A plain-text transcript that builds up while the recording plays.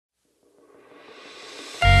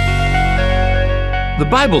The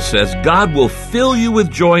Bible says God will fill you with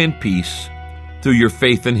joy and peace through your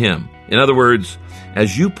faith in Him. In other words,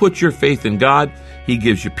 as you put your faith in God, He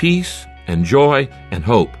gives you peace and joy and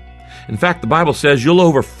hope. In fact, the Bible says you'll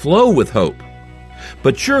overflow with hope.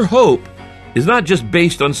 But your hope is not just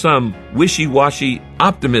based on some wishy-washy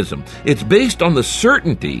optimism. It's based on the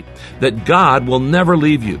certainty that God will never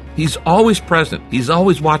leave you. He's always present. He's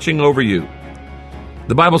always watching over you.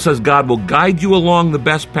 The Bible says God will guide you along the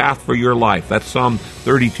best path for your life. That's Psalm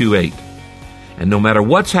 32:8. And no matter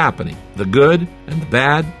what's happening, the good and the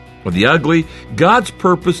bad or the ugly, God's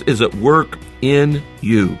purpose is at work in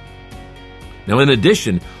you. Now, in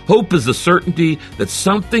addition, hope is the certainty that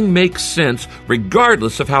something makes sense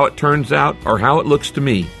regardless of how it turns out or how it looks to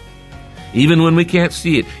me. Even when we can't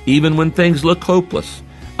see it, even when things look hopeless,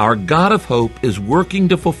 our God of hope is working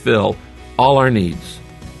to fulfill all our needs,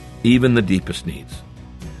 even the deepest needs.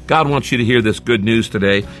 God wants you to hear this good news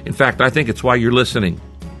today. In fact, I think it's why you're listening.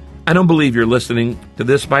 I don't believe you're listening to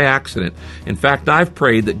this by accident. In fact, I've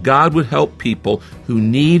prayed that God would help people who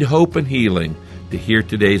need hope and healing to hear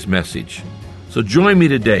today's message. So join me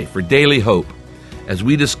today for Daily Hope as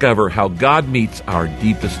we discover how God meets our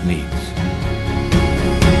deepest needs.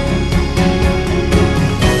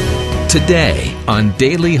 Today on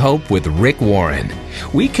Daily Hope with Rick Warren,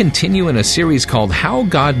 we continue in a series called How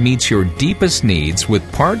God Meets Your Deepest Needs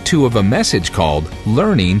with part 2 of a message called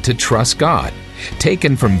Learning to Trust God,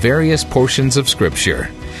 taken from various portions of Scripture.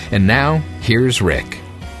 And now, here's Rick.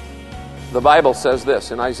 The Bible says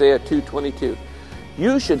this in Isaiah 2:22.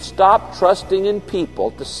 You should stop trusting in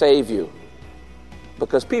people to save you,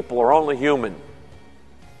 because people are only human.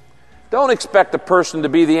 Don't expect a person to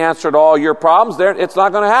be the answer to all your problems. It's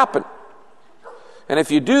not going to happen. And if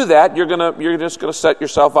you do that, you're just going to set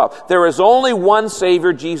yourself up. There is only one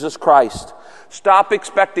Savior, Jesus Christ. Stop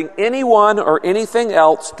expecting anyone or anything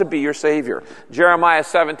else to be your Savior. Jeremiah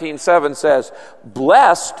 17:7 says,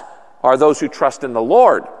 Blessed are those who trust in the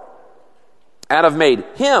Lord and have made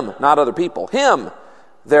Him, not other people, Him,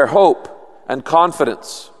 their hope and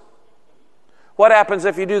confidence. What happens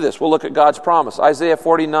if you do this? We'll look at God's promise. Isaiah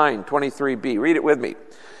 49:23b. Read it with me.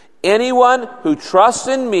 Anyone who trusts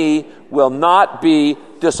in me will not be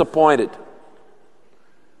disappointed.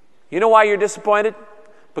 You know why you're disappointed?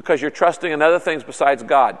 Because you're trusting in other things besides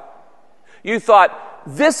God. You thought,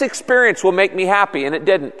 this experience will make me happy, and it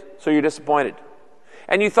didn't, so you're disappointed.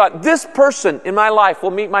 And you thought, this person in my life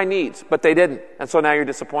will meet my needs, but they didn't, and so now you're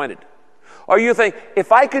disappointed. Or you think,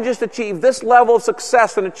 if I could just achieve this level of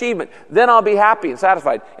success and achievement, then I'll be happy and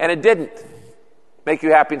satisfied. And it didn't make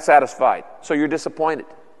you happy and satisfied, so you're disappointed.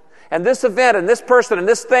 And this event, and this person, and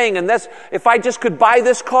this thing, and this, if I just could buy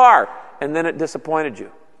this car, and then it disappointed you.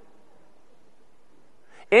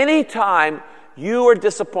 Anytime you are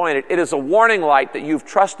disappointed, it is a warning light that you've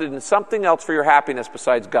trusted in something else for your happiness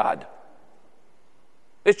besides God.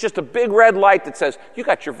 It's just a big red light that says, you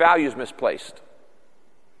got your values misplaced.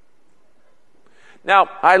 Now,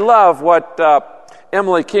 I love what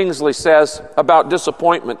Emily Kingsley says about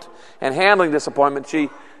disappointment and handling disappointment.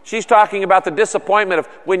 She's talking about the disappointment of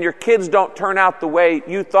when your kids don't turn out the way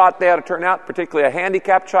you thought they ought to turn out, particularly a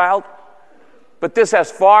handicapped child. But this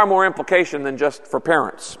has far more implication than just for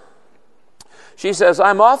parents. She says,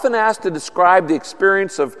 I'm often asked to describe the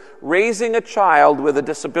experience of raising a child with a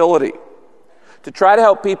disability, to try to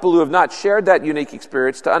help people who have not shared that unique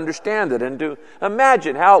experience to understand it and to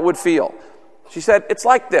imagine how it would feel. She said, it's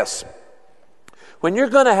like this. When you're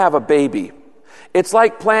going to have a baby, it's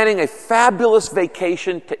like planning a fabulous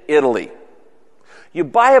vacation to Italy. You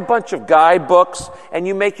buy a bunch of guidebooks and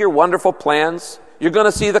you make your wonderful plans. You're going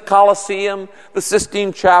to see the Colosseum, the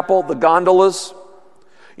Sistine Chapel, the gondolas.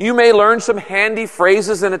 You may learn some handy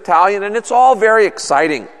phrases in Italian, and it's all very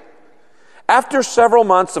exciting. After several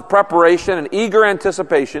months of preparation and eager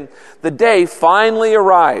anticipation, the day finally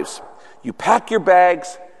arrives. You pack your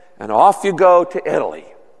bags, and off you go to Italy.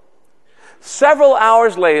 Several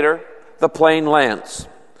hours later, the plane lands.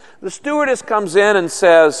 The stewardess comes in and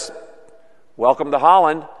says, welcome to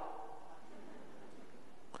Holland.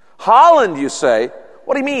 Holland, you say?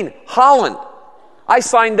 What do you mean, Holland? I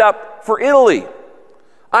signed up for Italy.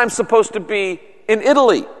 I'm supposed to be in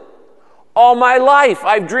Italy. All my life,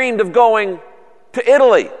 I've dreamed of going to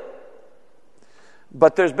Italy.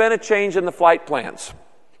 But there's been a change in the flight plans,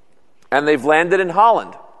 and they've landed in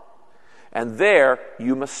Holland. And there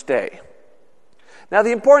you must stay. Now,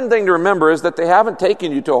 the important thing to remember is that they haven't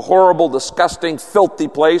taken you to a horrible, disgusting, filthy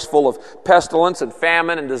place full of pestilence and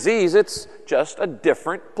famine and disease. It's just a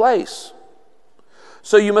different place.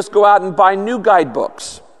 So you must go out and buy new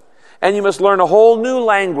guidebooks. And you must learn a whole new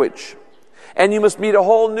language. And you must meet a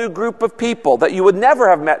whole new group of people that you would never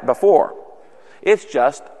have met before. It's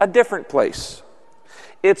just a different place.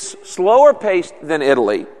 It's slower paced than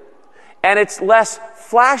Italy, and it's less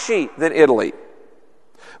flashy than Italy.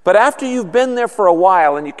 But after you've been there for a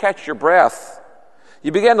while and you catch your breath,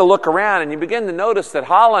 you begin to look around and you begin to notice that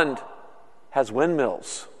Holland has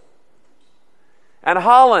windmills. And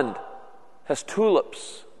Holland has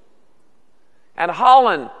tulips. And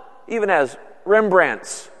Holland even has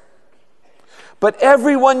Rembrandts. But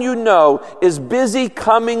everyone you know is busy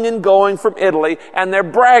coming and going from Italy, and they're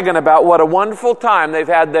bragging about what a wonderful time they've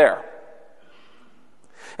had there.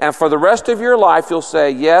 And for the rest of your life, you'll say,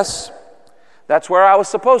 yes, that's where I was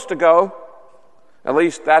supposed to go. At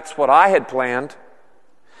least that's what I had planned.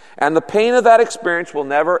 And the pain of that experience will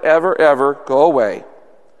never, ever, ever go away.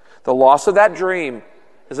 The loss of that dream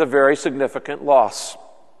is a very significant loss.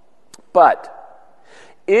 But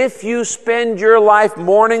if you spend your life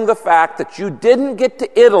mourning the fact that you didn't get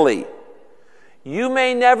to Italy, you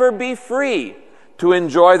may never be free to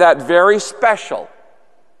enjoy that very special,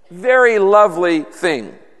 very lovely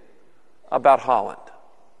thing about Holland.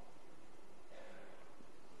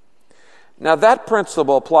 Now, that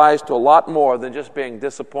principle applies to a lot more than just being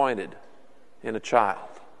disappointed in a child.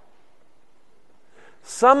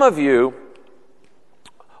 Some of you,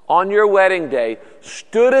 on your wedding day,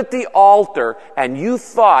 stood at the altar and you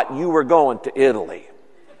thought you were going to Italy.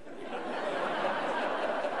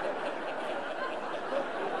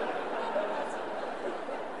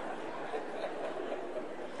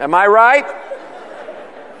 Am I right?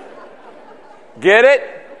 Get it?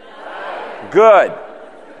 Good.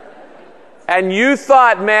 And you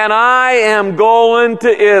thought, man, I am going to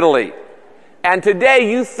Italy. And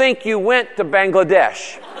today you think you went to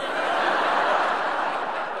Bangladesh.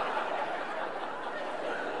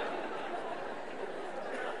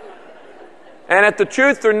 And if the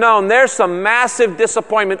truth are known, there's some massive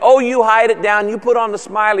disappointment. Oh, you hide it down, you put on the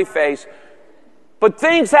smiley face. But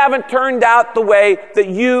things haven't turned out the way that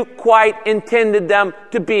you quite intended them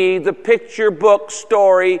to be. The picture book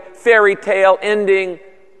story, fairy tale ending,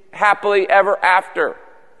 happily ever after.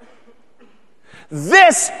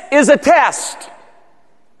 This is a test.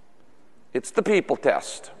 It's the people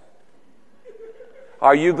test.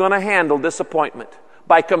 Are you going to handle disappointment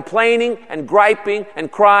by complaining and griping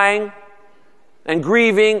and crying and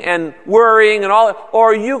grieving and worrying and all that?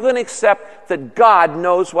 Or are you going to accept that God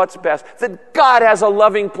knows what's best, that God has a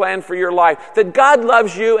loving plan for your life, that God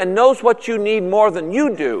loves you and knows what you need more than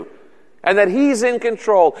you do, and that He's in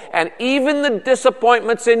control, and even the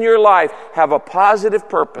disappointments in your life have a positive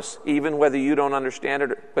purpose, even whether you don't understand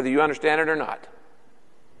it, whether you understand it or not?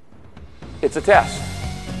 It's a test.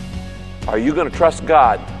 Are you going to trust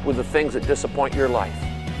God with the things that disappoint your life?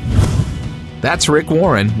 That's Rick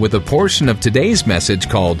Warren with a portion of today's message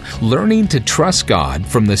called Learning to Trust God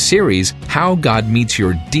from the series How God Meets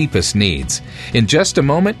Your Deepest Needs. In just a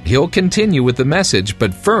moment, he'll continue with the message,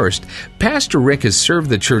 but first, Pastor Rick has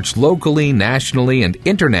served the church locally, nationally, and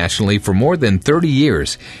internationally for more than 30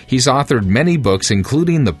 years. He's authored many books,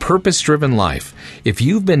 including The Purpose-Driven Life. If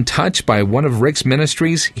you've been touched by one of Rick's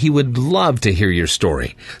ministries, he would love to hear your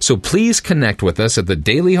story. So please connect with us at the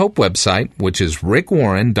Daily Hope website, which is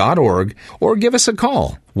rickwarren.org, or give us a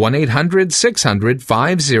call,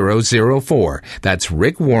 1-800-600-5004. That's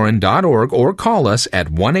rickwarren.org, or call us at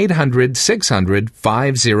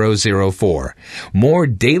 1-800-600-5004. More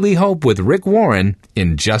Daily Hope with Rick Warren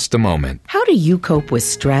in just a moment. How do you cope with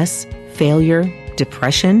stress, failure,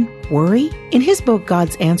 depression, worry? In his book,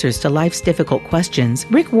 God's Answers to Life's Difficult Questions,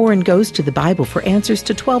 Rick Warren goes to the Bible for answers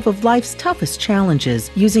to 12 of life's toughest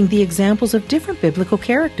challenges, using the examples of different biblical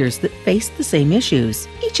characters that face the same issues.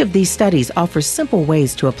 Each of these studies offers simple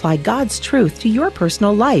ways to apply God's truth to your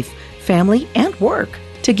personal life, family, and work.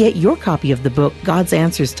 To get your copy of the book, God's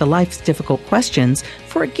Answers to Life's Difficult Questions,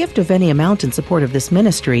 for a gift of any amount in support of this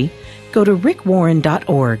ministry, go to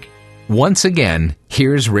rickwarren.org. Once again,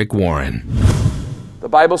 here's Rick Warren. The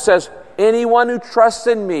Bible says, anyone who trusts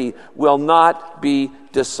in me will not be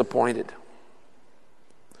disappointed.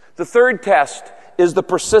 The third test is the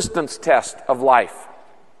persistence test of life.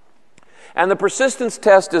 And the persistence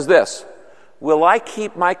test is this: will I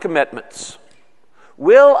keep my commitments?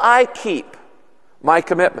 Will I keep my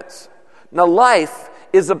commitments? Now, life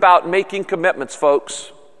is about making commitments,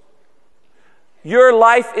 folks. Your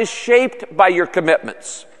life is shaped by your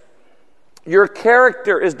commitments. Your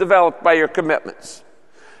character is developed by your commitments.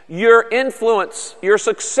 Your influence, your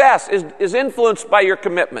success is influenced by your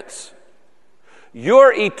commitments.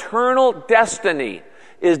 Your eternal destiny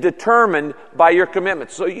is determined by your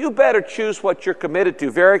commitments. So you better choose what you're committed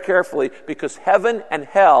to very carefully, because heaven and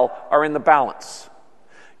hell are in the balance.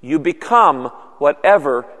 You become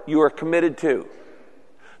whatever you are committed to.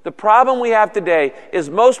 The problem we have today is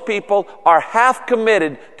most people are half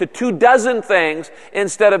committed to 24 things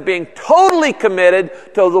instead of being totally committed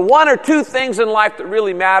to the 1 or 2 things in life that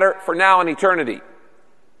really matter for now and eternity.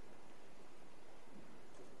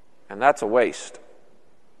 And that's a waste.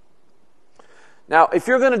 Now, if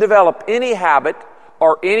you're going to develop any habit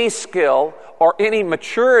or any skill or any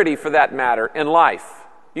maturity for that matter in life,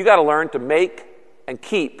 you got to learn to make and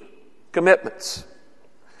keep commitments.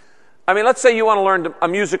 I mean, let's say you want to learn a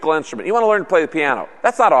musical instrument. You want to learn to play the piano.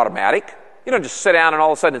 That's not automatic. You don't just sit down and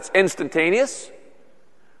all of a sudden it's instantaneous.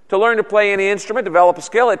 To learn to play any instrument, develop a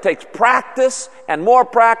skill, it takes practice and more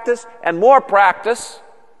practice and more practice,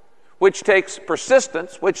 which takes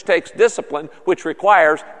persistence, which takes discipline, which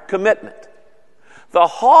requires commitment. The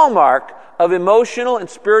hallmark of emotional and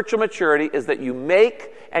spiritual maturity is that you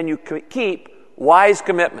make and you keep wise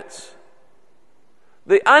commitments.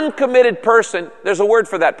 The uncommitted person, there's a word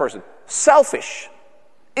for that person, selfish,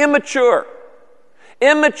 immature.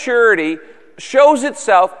 Immaturity shows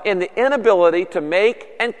itself in the inability to make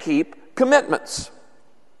and keep commitments.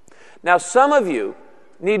 Now, some of you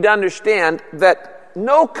need to understand that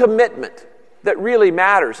no commitment that really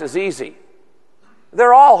matters is easy.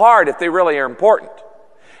 They're all hard if they really are important.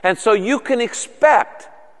 And so you can expect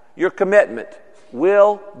your commitment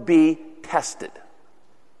will be tested.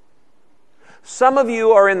 Some of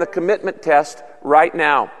you are in the commitment test right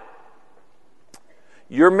now.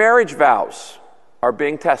 Your marriage vows are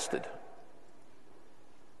being tested.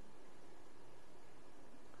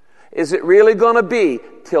 Is it really going to be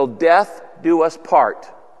till death do us part?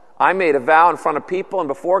 I made a vow in front of people and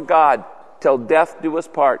before God, till death do us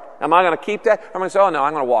part. Am I going to keep that? Or am I going to say, oh no,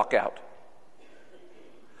 I'm going to walk out?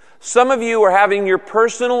 Some of you are having your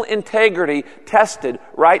personal integrity tested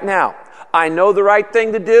right now. I know the right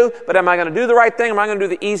thing to do, but am I going to do the right thing? Or am I going to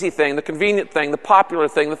do the easy thing, the convenient thing, the popular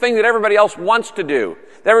thing, the thing that everybody else wants to do,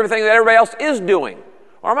 everything that everybody else is doing?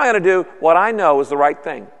 Or am I going to do what I know is the right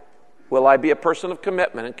thing? Will I be a person of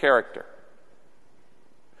commitment and character?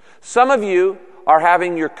 Some of you are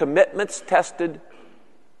having your commitments tested,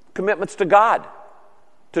 commitments to God,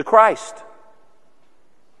 to Christ.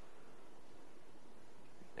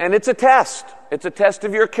 And it's a test. It's a test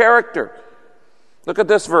of your character. Look at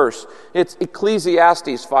this verse. It's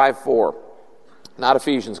Ecclesiastes 5:4, not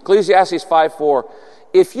Ephesians. Ecclesiastes 5:4.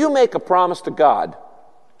 If you make a promise to God,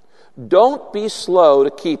 don't be slow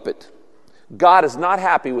to keep it. God is not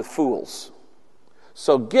happy with fools.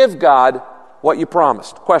 So give God what you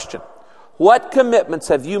promised. Question. What commitments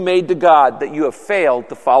have you made to God that you have failed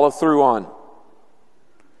to follow through on?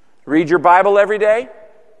 Read your Bible every day?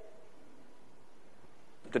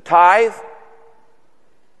 To tithe?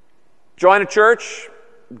 Join a church?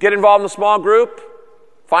 Get involved in a small group?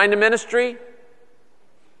 Find a ministry?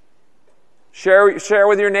 Share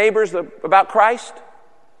with your neighbors about Christ?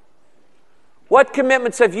 What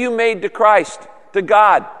commitments have you made to Christ, to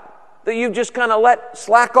God, that you've just kind of let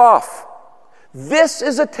slack off? This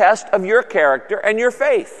is a test of your character and your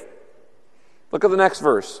faith. Look at the next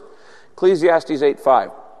verse. Ecclesiastes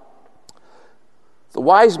 8:5. The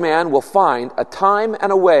wise man will find a time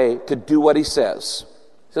and a way to do what he says.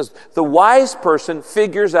 It says, the wise person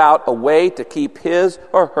figures out a way to keep his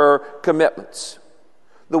or her commitments.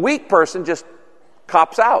 The weak person just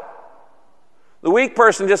cops out. The weak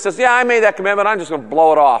person just says, yeah, I made that commitment, I'm just going to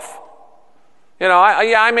blow it off. You know,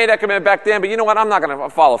 I made that commitment back then, but you know what, I'm not going to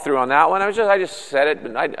follow through on that one. I just said it,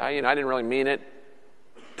 but I didn't really mean it.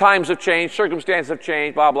 Times have changed, circumstances have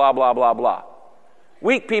changed, blah, blah, blah, blah, blah.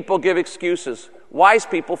 Weak people give excuses. Wise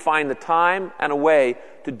people find the time and a way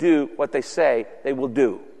to do what they say they will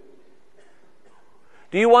do.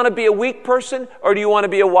 Do you want to be a weak person or do you want to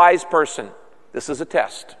be a wise person? This is a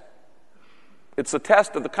test. It's a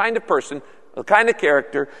test of the kind of person, the kind of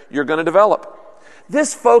character you're going to develop.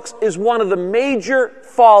 This, folks, is one of the major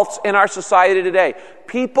faults in our society today.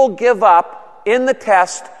 People give up in the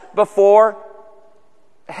test before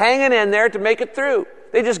hanging in there to make it through.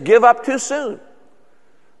 They just give up too soon.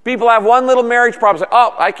 People have one little marriage problem. Say,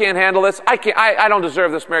 oh, I can't handle this. I don't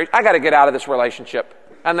deserve this marriage. I got to get out of this relationship.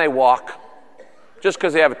 And they walk just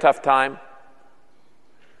because they have a tough time.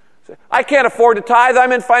 Say, I can't afford to tithe.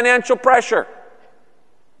 I'm in financial pressure.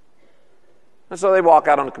 And so they walk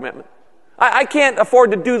out on a commitment. I can't afford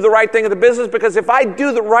to do the right thing in the business because if I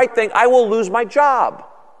do the right thing, I will lose my job.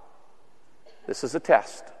 This is a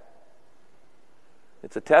test.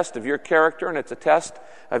 It's a test of your character and it's a test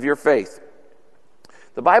of your faith.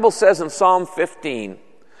 The Bible says in Psalm 15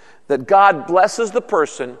 that God blesses the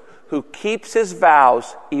person who keeps his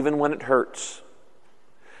vows even when it hurts.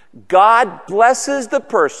 God blesses the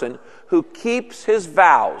person who keeps his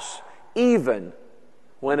vows even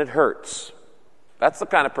when it hurts. That's the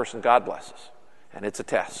kind of person God blesses. And it's a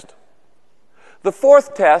test. The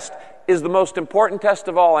fourth test is the most important test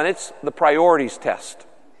of all, and it's the priorities test.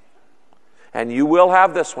 And you will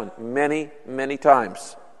have this one many, many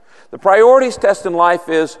times. The priorities test in life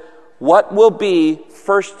is, what will be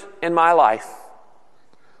first in my life?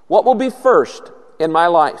 What will be first in my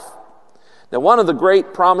life? Now, one of the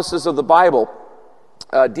great promises of the Bible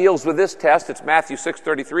deals with this test. It's Matthew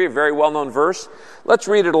 6:33, a very well-known verse. Let's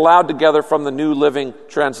read it aloud together from the New Living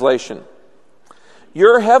Translation.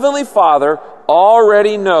 Your heavenly Father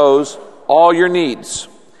already knows all your needs,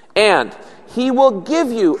 and He will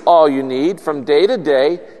give you all you need from day to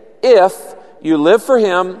day if you live for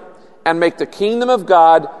Him and make the kingdom of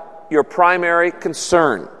God your primary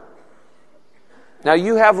concern. Now,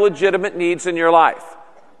 you have legitimate needs in your life.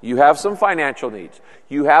 You have some financial needs.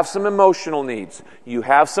 You have some emotional needs. You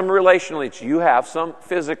have some relational needs. You have some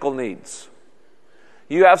physical needs.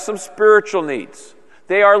 You have some spiritual needs.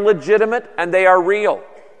 They are legitimate and they are real.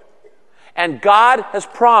 And God has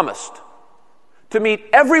promised to meet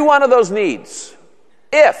every one of those needs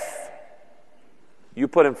if you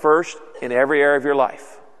put Him first in every area of your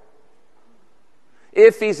life.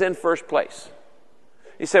 If He's in first place.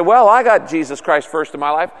 You say, well, I got Jesus Christ first in my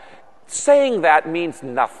life. Saying that means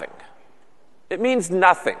nothing. It means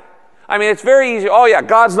nothing. I mean, it's very easy. Oh yeah,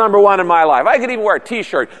 God's number one in my life. I could even wear a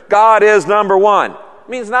t-shirt. God is number one. It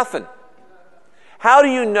means nothing. How do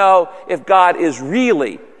you know if God is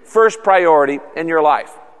really first priority in your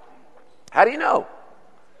life? How do you know?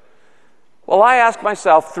 Well, I ask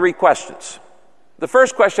myself 3 questions. The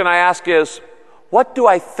first question I ask is, what do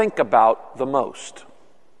I think about the most?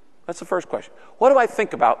 That's the first question. What do I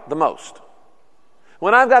think about the most?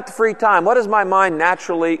 When I've got the free time, what does my mind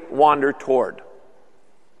naturally wander toward?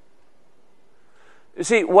 You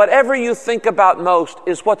see, whatever you think about most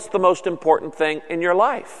is what's the most important thing in your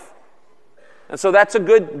life. And so that's a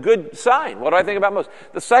good sign. What do I think about most?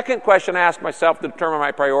 The second question I ask myself to determine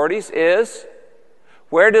my priorities is,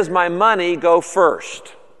 where does my money go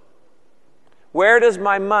first? Where does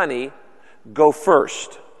my money go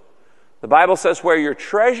first? The Bible says where your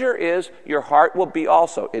treasure is, your heart will be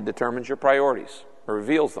also. It determines your priorities, or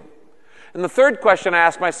reveals them. And the third question I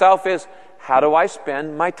ask myself is, how do I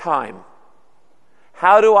spend my time?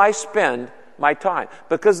 How do I spend my time?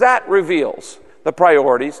 Because that reveals the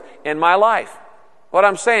priorities in my life. What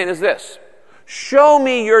I'm saying is this: show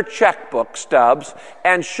me your checkbook stubs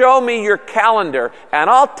and show me your calendar, and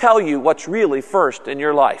I'll tell you what's really first in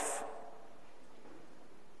your life.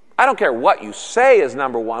 I don't care what you say is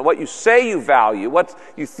number one, what you say you value, what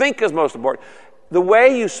you think is most important. The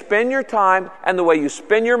way you spend your time and the way you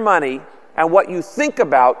spend your money and what you think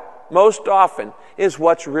about most often is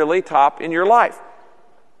what's really top in your life.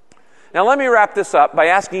 Now let me wrap this up by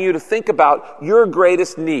asking you to think about your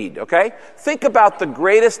greatest need, okay? Think about the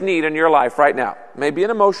greatest need in your life right now. Maybe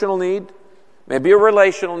an emotional need, maybe a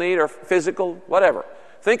relational need or physical, whatever.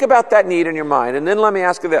 Think about that need in your mind, and then let me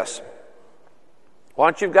ask you this.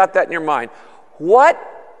 Once you've got that in your mind,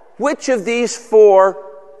 which of these 4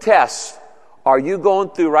 tests are you going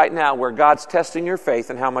through right now where God's testing your faith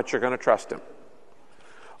and how much you're going to trust Him?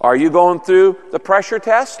 Are you going through the pressure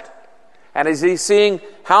test? And is He seeing,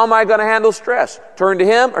 how am I going to handle stress? Turn to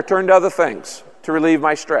Him or turn to other things to relieve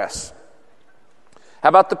my stress? How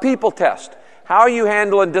about the people test? How are you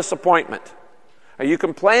handling disappointment? Are you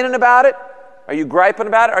complaining about it? Are you griping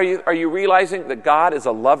about it? Are you realizing that God is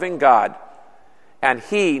a loving God and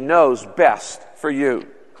He knows best for you?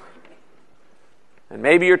 And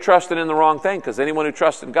maybe you're trusting in the wrong thing, because anyone who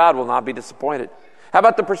trusts in God will not be disappointed. How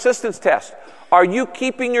about the persistence test? Are you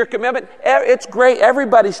keeping your commitment? It's great.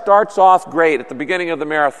 Everybody starts off great at the beginning of the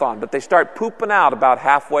marathon, but they start pooping out about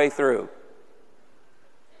halfway through.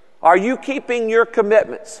 Are you keeping your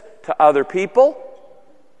commitments to other people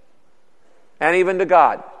and even to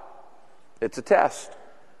God? It's a test.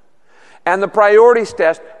 And the priorities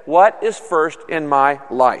test, what is first in my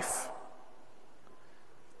life?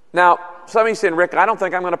 Now, some of you saying, Rick, I don't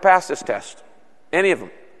think I'm going to pass this test. Any of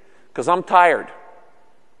them. Because I'm tired.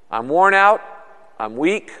 I'm worn out. I'm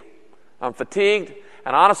weak. I'm fatigued.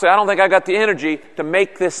 And honestly, I don't think I got the energy to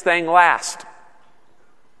make this thing last.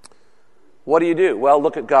 What do? Well,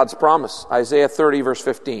 look at God's promise. Isaiah 30, verse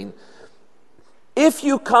 15. If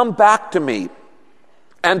you come back to me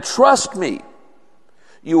and trust me,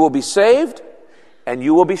 you will be saved and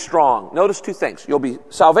you will be strong. Notice 2 things. You'll be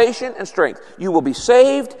salvation and strength. You will be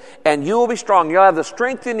saved and you will be strong. You'll have the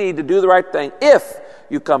strength you need to do the right thing if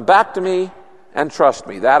you come back to me and trust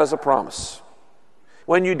me. That is a promise.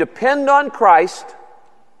 When you depend on Christ,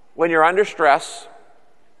 when you're under stress,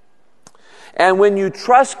 and when you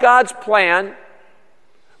trust God's plan,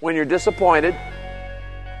 when you're disappointed,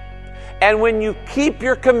 And when you keep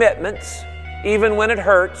your commitments, even when it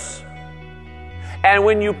hurts, and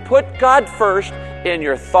when you put God first in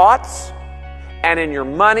your thoughts and in your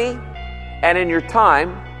money and in your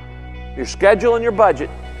time, your schedule and your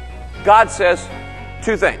budget, God says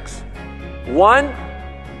two things. One,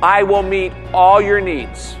 I will meet all your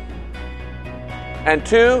needs. And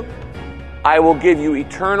two, I will give you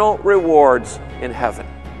eternal rewards in heaven.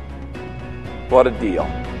 What a deal.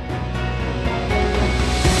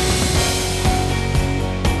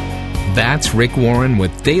 That's Rick Warren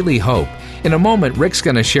with Daily Hope. In a moment, Rick's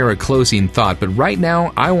going to share a closing thought, but right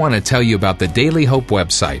now, I want to tell you about the Daily Hope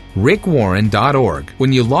website, rickwarren.org.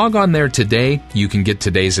 When you log on there today, you can get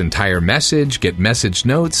today's entire message, get message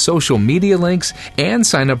notes, social media links, and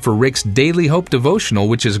sign up for Rick's Daily Hope devotional,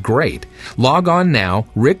 which is great. Log on now,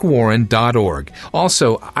 rickwarren.org.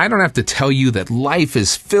 Also, I don't have to tell you that life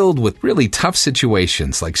is filled with really tough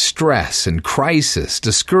situations like stress and crisis,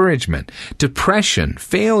 discouragement, depression,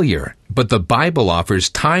 failure. But the Bible offers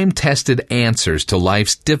time-tested answers to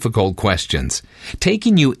life's difficult questions,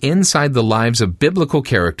 taking you inside the lives of biblical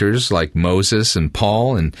characters like Moses and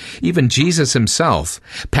Paul and even Jesus himself.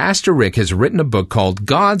 Pastor Rick has written a book called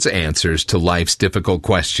God's Answers to Life's Difficult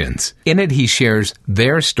Questions. In it, he shares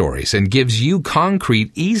their stories and gives you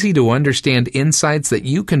concrete, easy-to-understand insights that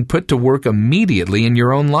you can put to work immediately in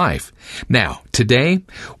your own life. Now, today,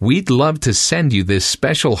 we'd love to send you this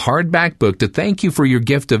special hardback book to thank you for your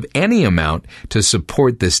gift of any amount to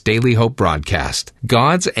support this Daily Hope broadcast.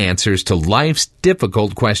 God's Answers to Life's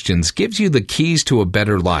Difficult Questions gives you the keys to a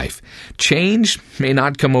better life. Change may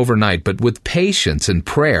not come overnight, but with patience and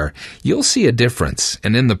prayer, you'll see a difference.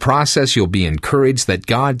 And in the process, you'll be encouraged that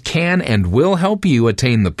God can and will help you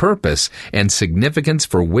attain the purpose and significance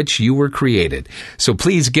for which you were created. So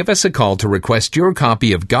please give us a call to request your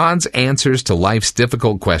copy of God's Answers to Life's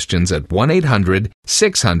Difficult Questions at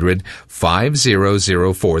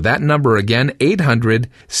 1-800-600-5004. That number again,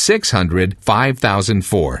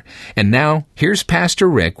 800-600-5004. And now, here's Pastor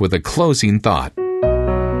Rick with a closing thought.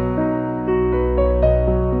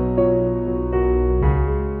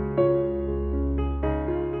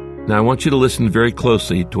 Now, I want you to listen very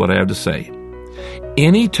closely to what I have to say.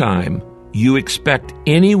 Anytime you expect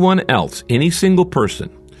anyone else, any single person,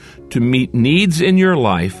 to meet needs in your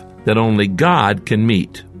life that only God can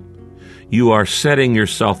meet, you are setting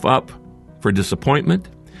yourself up for disappointment,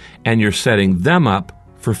 and you're setting them up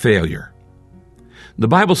for failure. The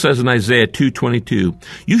Bible says in Isaiah 2:22,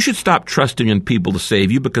 you should stop trusting in people to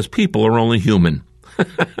save you because people are only human.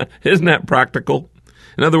 Isn't that practical?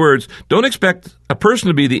 In other words, don't expect a person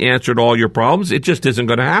to be the answer to all your problems. It just isn't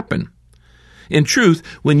going to happen. In truth,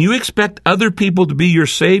 when you expect other people to be your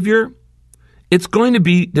Savior, it's going to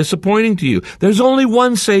be disappointing to you. There's only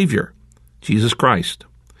one Savior, Jesus Christ.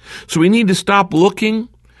 So we need to stop looking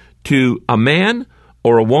to a man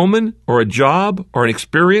or a woman or a job or an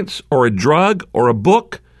experience or a drug or a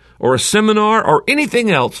book or a seminar or anything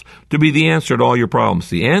else to be the answer to all your problems.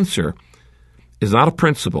 The answer is not a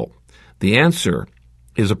principle. The answer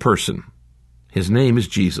is a person. His name is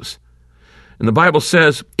Jesus. And the Bible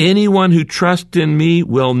says, anyone who trusts in me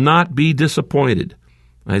will not be disappointed.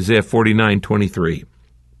 Isaiah 49:23.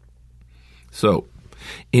 So,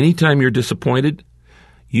 anytime you're disappointed,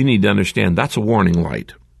 you need to understand that's a warning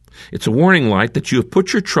light. It's a warning light that you have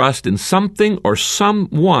put your trust in something or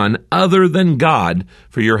someone other than God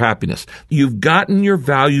for your happiness. You've gotten your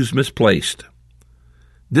values misplaced.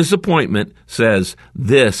 Disappointment says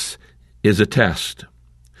this is a test.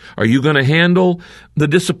 Are you going to handle the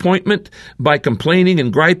disappointment by complaining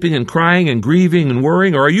and griping and crying and grieving and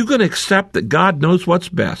worrying? Or are you going to accept that God knows what's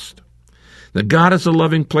best? That God has a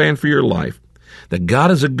loving plan for your life? That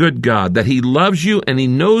God is a good God? That He loves you and He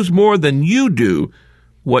knows more than you do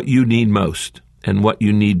what you need most and what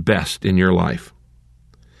you need best in your life?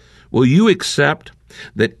 Will you accept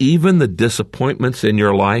that even the disappointments in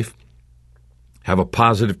your life have a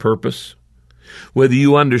positive purpose? Whether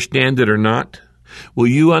you understand it or not, will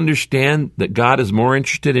you understand that God is more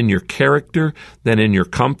interested in your character than in your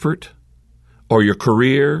comfort, or your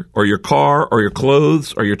career, or your car, or your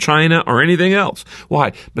clothes, or your china, or anything else?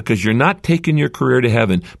 Why? Because you're not taking your career to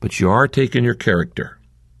heaven, but you are taking your character.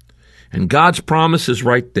 And God's promise is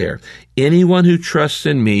right there. Anyone who trusts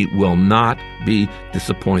in me will not be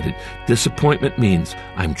disappointed. Disappointment means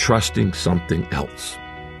I'm trusting something else.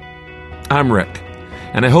 I'm Rick,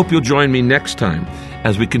 and I hope you'll join me next time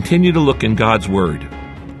as we continue to look in God's Word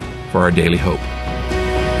for our daily hope.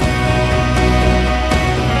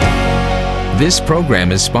 This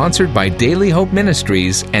program is sponsored by Daily Hope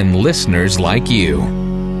Ministries and listeners like you.